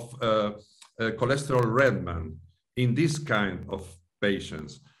reduction of cholesterol remnant in this kind of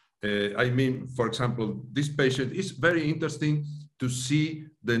patients. I mean, for example, this patient is very interesting to see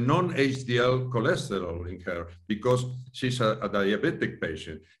the non-HDL cholesterol in her because she's a diabetic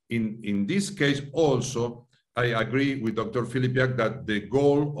patient. In this case also, I agree with Dr. Filipiak that the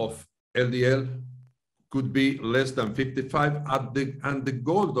goal of LDL could be less than 55 and the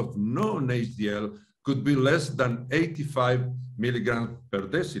goal of non-HDL could be less than 85 milligrams per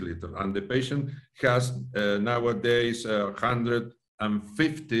deciliter. And the patient has nowadays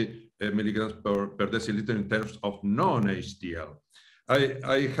 150 milligrams per deciliter in terms of non-HDL.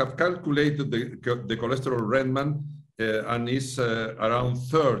 I have calculated the cholesterol remnant and it's around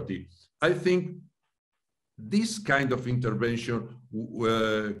 30. I think this kind of intervention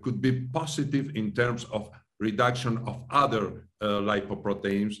could be positive in terms of reduction of other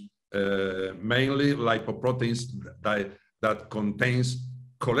lipoproteins, mainly lipoproteins that contains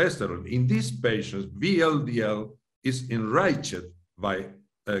cholesterol. In these patients, VLDL is enriched by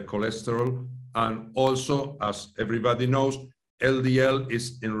cholesterol, and also, as everybody knows, LDL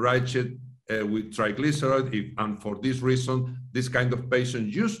is enriched with triglyceride, and for this reason, this kind of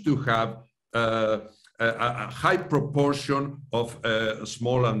patients used to have a high proportion of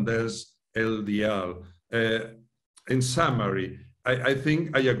small and dense LDL. In summary, I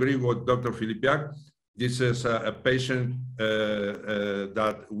think I agree with Dr. Filipiak. This is a patient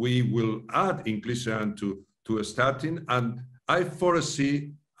that we will add Inclisiran to a statin, and I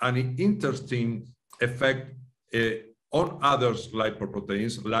foresee an interesting effect on other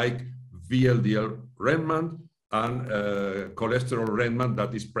lipoproteins like VLDL remnant and cholesterol remnant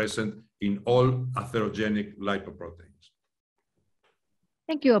that is present in all atherogenic lipoproteins.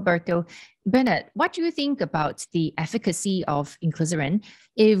 Thank you, Alberto. Bernard, what do you think about the efficacy of Inclisiran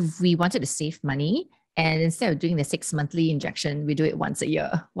if we wanted to save money and instead of doing the 6-monthly injection, we do it once a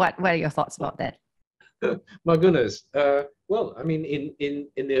year? What are your thoughts about that? My goodness. Well, I mean, in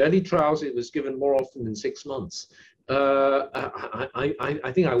the early trials, it was given more often than 6 months.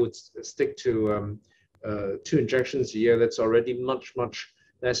 I think I would stick to 2 injections a year. That's already much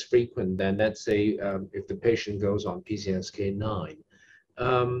less frequent than, let's say, if the patient goes on PCSK9.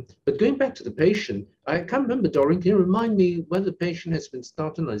 But going back to the patient, I can't remember, Doreen, can you remind me whether the patient has been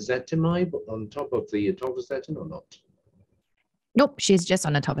started on ezetimibe on top of the atorvastatin or not? Nope, she's just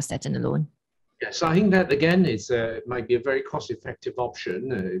on atorvastatin alone. Yes, I think that again might be a very cost-effective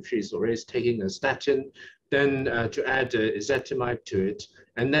option if she's already taking a statin, then to add ezetimibe to it,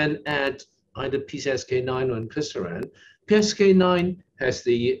 and then add either PCSK9 or Inclisiran. PCSK9 has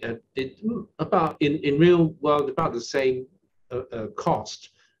about in real world about the same cost,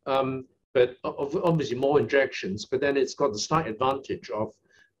 but obviously more injections. But then it's got the slight advantage of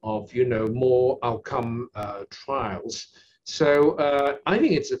more outcome trials. So I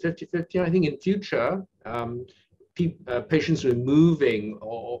think it's a 50-50. I think in future, patients removing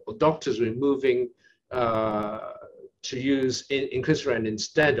or doctors removing to use Inclisiran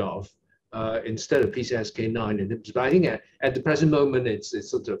instead of PCSK9 inhibitors. But I think at the present moment, it's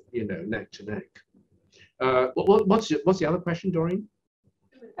sort of neck to neck. What's the other question, Doreen?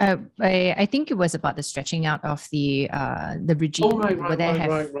 I think it was about the stretching out of the regime. Oh,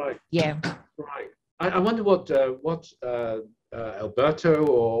 right. Yeah. Right. I wonder what Alberto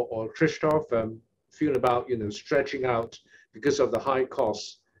or Christoph feel about stretching out because of the high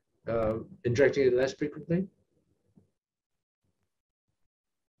costs, injecting it less frequently.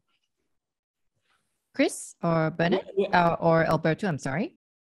 Chris or Bernard or Alberto? I'm sorry.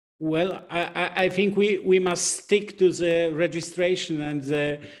 Well, I think we must stick to the registration, and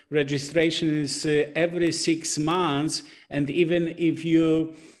the registration is every 6 months. And even if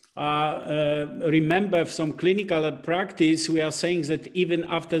you remember some clinical practice, we are saying that even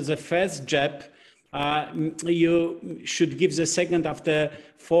after the first jab, you should give the second after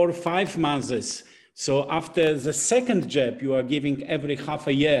 4 or 5 months. So after the second jab, you are giving every half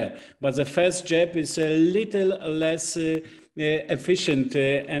a year, but the first jab is a little less efficient.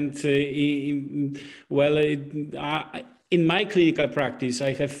 In my clinical practice,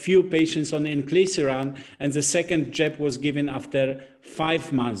 I have few patients on Inclisiran, and the second jab was given after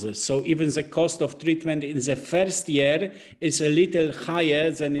 5 months. So even the cost of treatment in the first year is a little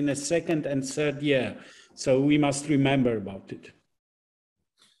higher than in the second and third year. So we must remember about it.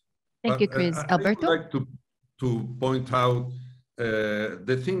 Thank you, Chris. Alberto? I would like to point out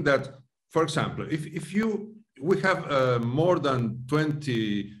the thing that, for example, if we have more than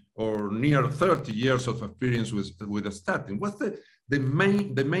 20 or near 30 years of experience with a statin, what's the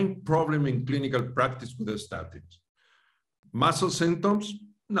main problem in clinical practice with the statins? Muscle symptoms?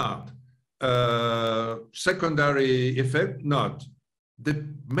 Not. Secondary effect? Not. The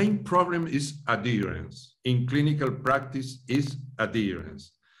main problem is adherence. In clinical practice is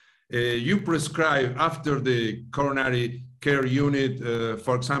adherence. You prescribe after the coronary care unit,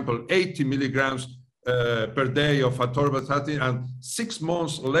 for example, 80 milligrams per day of atorvastatin, and 6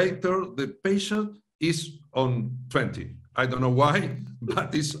 months later, the patient is on 20. I don't know why,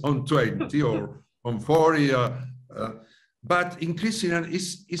 but it's on 20 or on 40. But Inclisiran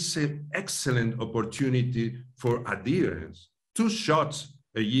is an excellent opportunity for adherence. 2 shots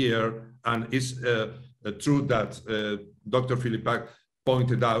a year, and it's true that Dr. Filipiak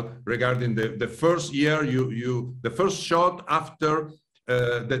pointed out regarding the first year, the first shot after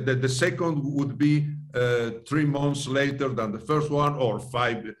the second would be 3 months later than the first one, or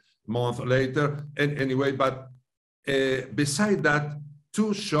 5 months later. And anyway, but beside that,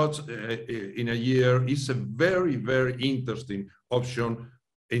 2 shots in a year is a very, very interesting option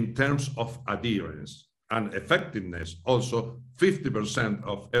in terms of adherence and effectiveness. Also, 50%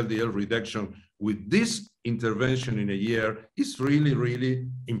 of LDL reduction with this intervention in a year is really, really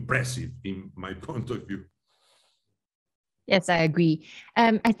impressive in my point of view. Yes, I agree.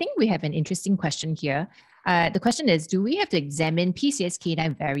 I think we have an interesting question here. The question is, do we have to examine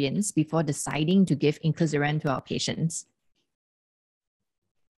PCSK9 variants before deciding to give Inclisiran to our patients?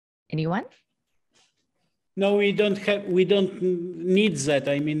 Anyone? No, we don't need that.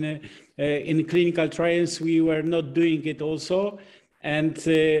 I mean, in clinical trials, we were not doing it also. And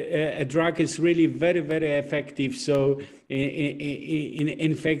a drug is really very, very effective. So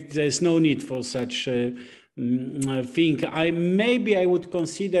in fact, there's no need for such thing. Maybe I would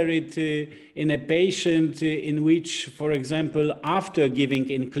consider it in a patient in which, for example, after giving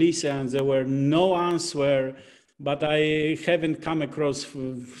Inclisiran, there were no answer, but I haven't come across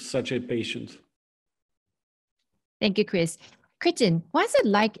such a patient. Thank you, Chris. Krittin, what's it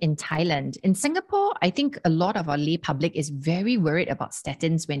like in Thailand? In Singapore, I think a lot of our lay public is very worried about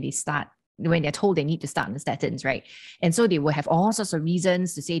statins when they're told they need to start on the statins, right? And so they will have all sorts of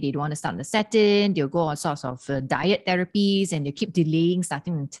reasons to say they don't want to start on the statin. They'll go on sorts of diet therapies, and they keep delaying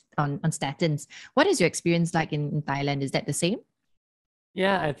starting on statins. What is your experience like in Thailand? Is that the same?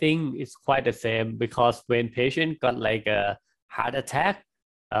 Yeah, I think it's quite the same, because when patient got like a heart attack,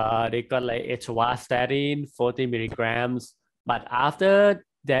 they got like atorvastatin 40 milligrams, but after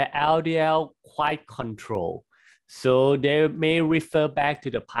their LDL quite control, so they may refer back to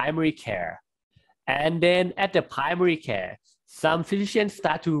the primary care. And then at the primary care, some physicians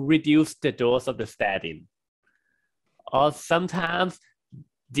start to reduce the dose of the statin, or sometimes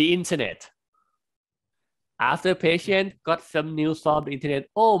the internet. After patient got some news from the internet,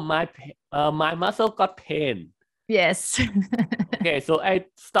 oh, my muscle got pain. Yes. Okay, so I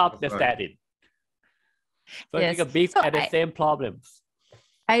stopped the statin. So yes. I think a big at the same problems.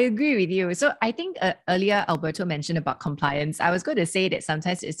 I agree with you. So I think earlier Alberto mentioned about compliance. I was going to say that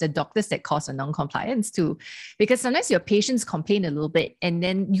sometimes it's the doctors that cause a non-compliance too, because sometimes your patients complain a little bit, and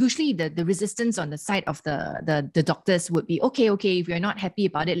then usually the resistance on the side of the doctors would be, okay, if you're not happy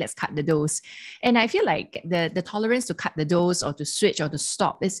about it, let's cut the dose. And I feel like the tolerance to cut the dose or to switch or to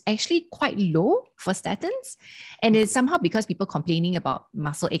stop is actually quite low for statins. And it's somehow because people complaining about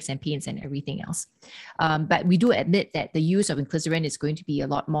muscle aches and pains and everything else. But we do admit that the use of Inclisiran is going to be a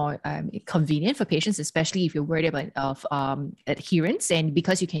lot more convenient for patients, especially if you're worried about adherence. And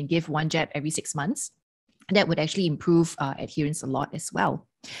because you can give 1 jab every 6 months, that would actually improve adherence a lot as well.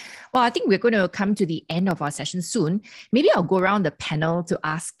 Well, I think we're going to come to the end of our session soon. Maybe I'll go around the panel to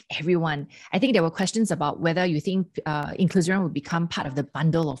ask everyone. I think there were questions about whether you think Inclisiran will become part of the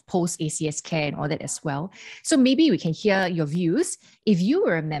bundle of post-ACS care and all that as well. So maybe we can hear your views. If you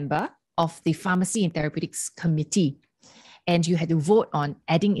were a member of the Pharmacy and Therapeutics Committee and you had to vote on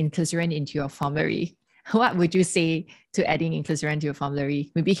adding Inclisiran into your formulary, what would you say to adding Inclisiran to your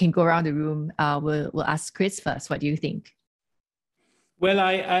formulary? Maybe you can go around the room. We'll ask Chris first. What do you think? Well,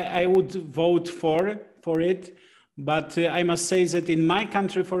 I would vote for it, but I must say that in my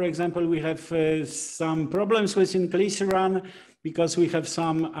country, for example, we have some problems with Inclisiran because we have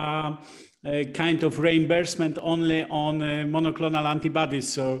some kind of reimbursement only on monoclonal antibodies,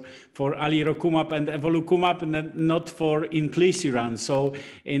 so for alirocumab and evolucumab, and not for Inclisiran. So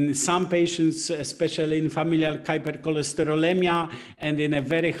in some patients, especially in familial hypercholesterolaemia and in a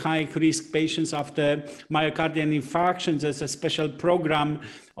very high risk patients after myocardial infarction, there's a special program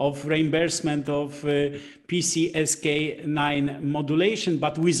of reimbursement of PCSK9 modulation,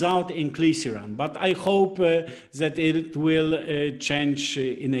 but without Inclisiran. But I hope that it will change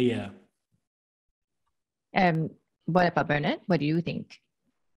in a year. What about Bernard? What do you think?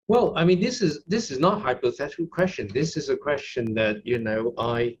 Well, I mean, this is not a hypothetical question. This is a question that, you know,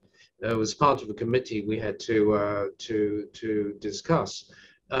 I was part of a committee we had to discuss,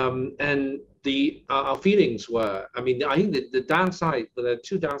 and our feelings were, I mean, I think the downside, there are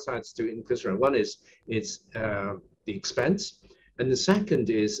 2 downsides to Inclisiran. One is it's the expense, and the second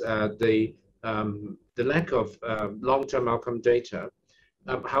is the lack of long-term outcome data.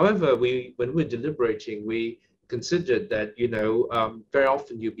 However, when we're deliberating, we considered that, very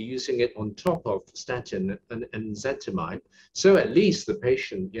often you'll be using it on top of statin and ezetimibe. So at least the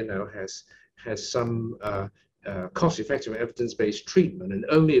patient, has some cost-effective evidence-based treatment, and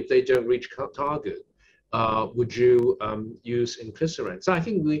only if they don't reach target would you use Inclisiran. So I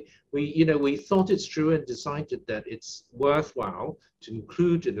think we thought it's true and decided that it's worthwhile to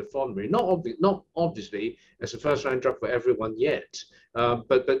include in the formulary. Not obviously as a first-line drug for everyone yet,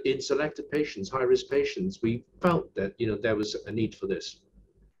 but in selected patients, high-risk patients, we felt that there was a need for this.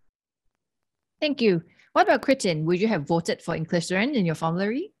 Thank you. What about Krittin? Would you have voted for Inclisiran in your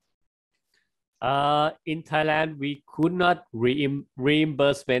formulary? In Thailand, we could not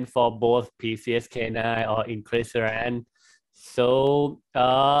reimbursement for both PCSK9 or Inclisiran. So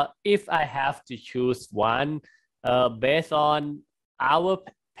if I have to choose one, based on our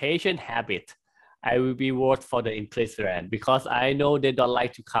patient habit, I will be vote for the Inclisiran because I know they don't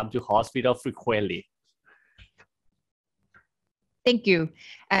like to come to hospital frequently. Thank you.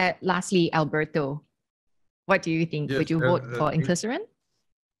 Lastly, Alberto, what do you think? Yes, would you vote for Inclisiran?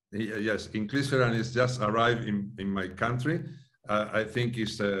 Yes, Inclisiran is just arrived in my country. I think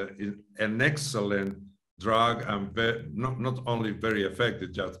it's an excellent drug and not only very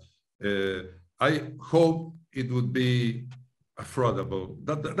effective, just I hope it would be affordable.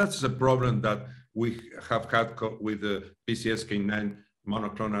 That's a problem that we have had with the PCSK9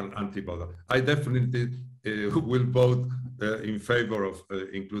 monoclonal antibody. I definitely will vote in favor of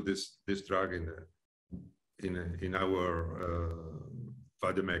include this drug in our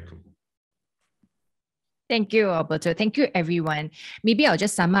vademecum. Thank you, Alberto. Thank you, everyone. Maybe I'll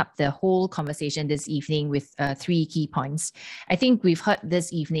just sum up the whole conversation this evening with 3 key points. I think we've heard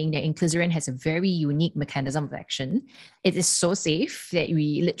this evening that Inclisiran has a very unique mechanism of action. It is so safe that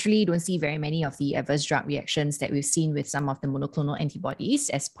we literally don't see very many of the adverse drug reactions that we've seen with some of the monoclonal antibodies,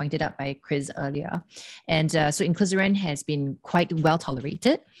 as pointed out by Chris earlier. And so Inclisiran has been quite well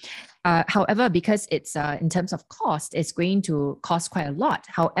tolerated. However, because it's in terms of cost, it's going to cost quite a lot.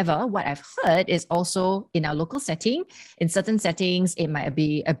 However, what I've heard is also in our local setting, in certain settings, it might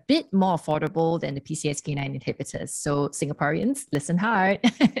be a bit more affordable than the PCSK9 inhibitors. So Singaporeans, listen hard.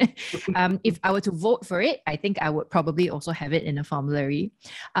 If I were to vote for it, I think I would probably also have it in a formulary.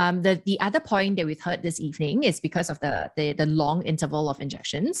 The other point that we've heard this evening is because of the long interval of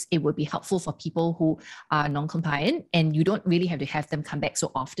injections, it would be helpful for people who are non-compliant and you don't really have to have them come back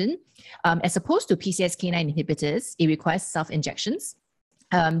so often. As opposed to PCSK9 inhibitors, it requires self-injections.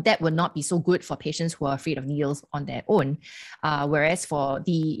 That would not be so good for patients who are afraid of needles on their own. Whereas for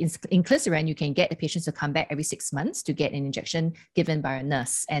the Inclisiran, you can get the patients to come back every 6 months to get an injection given by a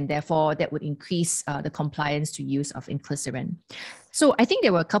nurse. And therefore, that would increase the compliance to use of Inclisiran. So I think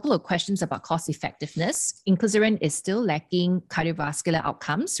there were a couple of questions about cost effectiveness. Inclisiran is still lacking cardiovascular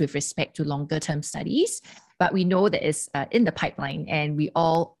outcomes with respect to longer term studies, but we know that it's in the pipeline and we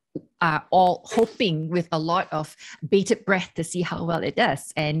are all hoping with a lot of bated breath to see how well it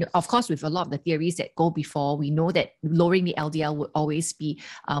does. And of course, with a lot of the theories that go before, we know that lowering the LDL would always be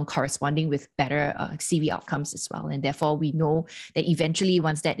corresponding with better CV outcomes as well. And therefore, we know that eventually,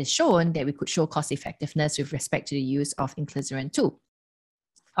 once that is shown, that we could show cost effectiveness with respect to the use of Inclisiran too.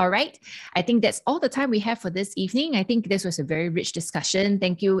 All right. I think that's all the time we have for this evening. I think this was a very rich discussion.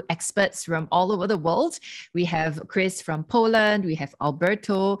 Thank you, experts from all over the world. We have Chris from Poland, we have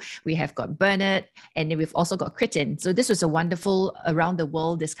Alberto, we have got Bernard, and then we've also got Krittin. So this was a wonderful around the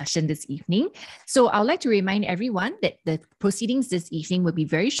world discussion this evening. So I'd like to remind everyone that the proceedings this evening will be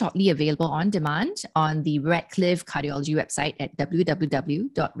very shortly available on demand on the Radcliffe Cardiology website at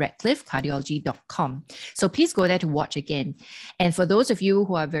www.radcliffecardiology.com. So please go there to watch again. And for those of you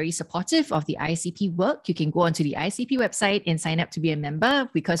who are very supportive of the ISCP work, you can go onto the ISCP website and sign up to be a member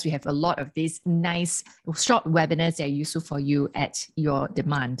because we have a lot of these nice short webinars that are useful for you at your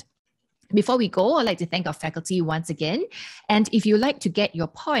demand. Before we go, I'd like to thank our faculty once again. And if you'd like to get your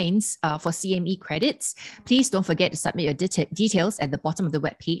points for CME credits, please don't forget to submit your details at the bottom of the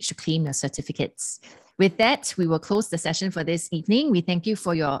webpage to claim your certificates. With that, we will close the session for this evening. We thank you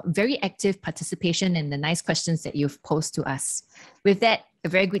for your very active participation and the nice questions that you've posed to us. With that, a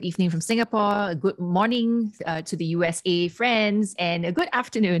very good evening from Singapore, a good morning to the USA friends, and a good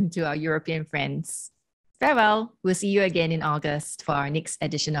afternoon to our European friends. Farewell. We'll see you again in August for our next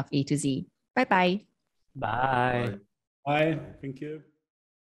edition of A to Z. Bye-bye. Bye. Bye. Thank you.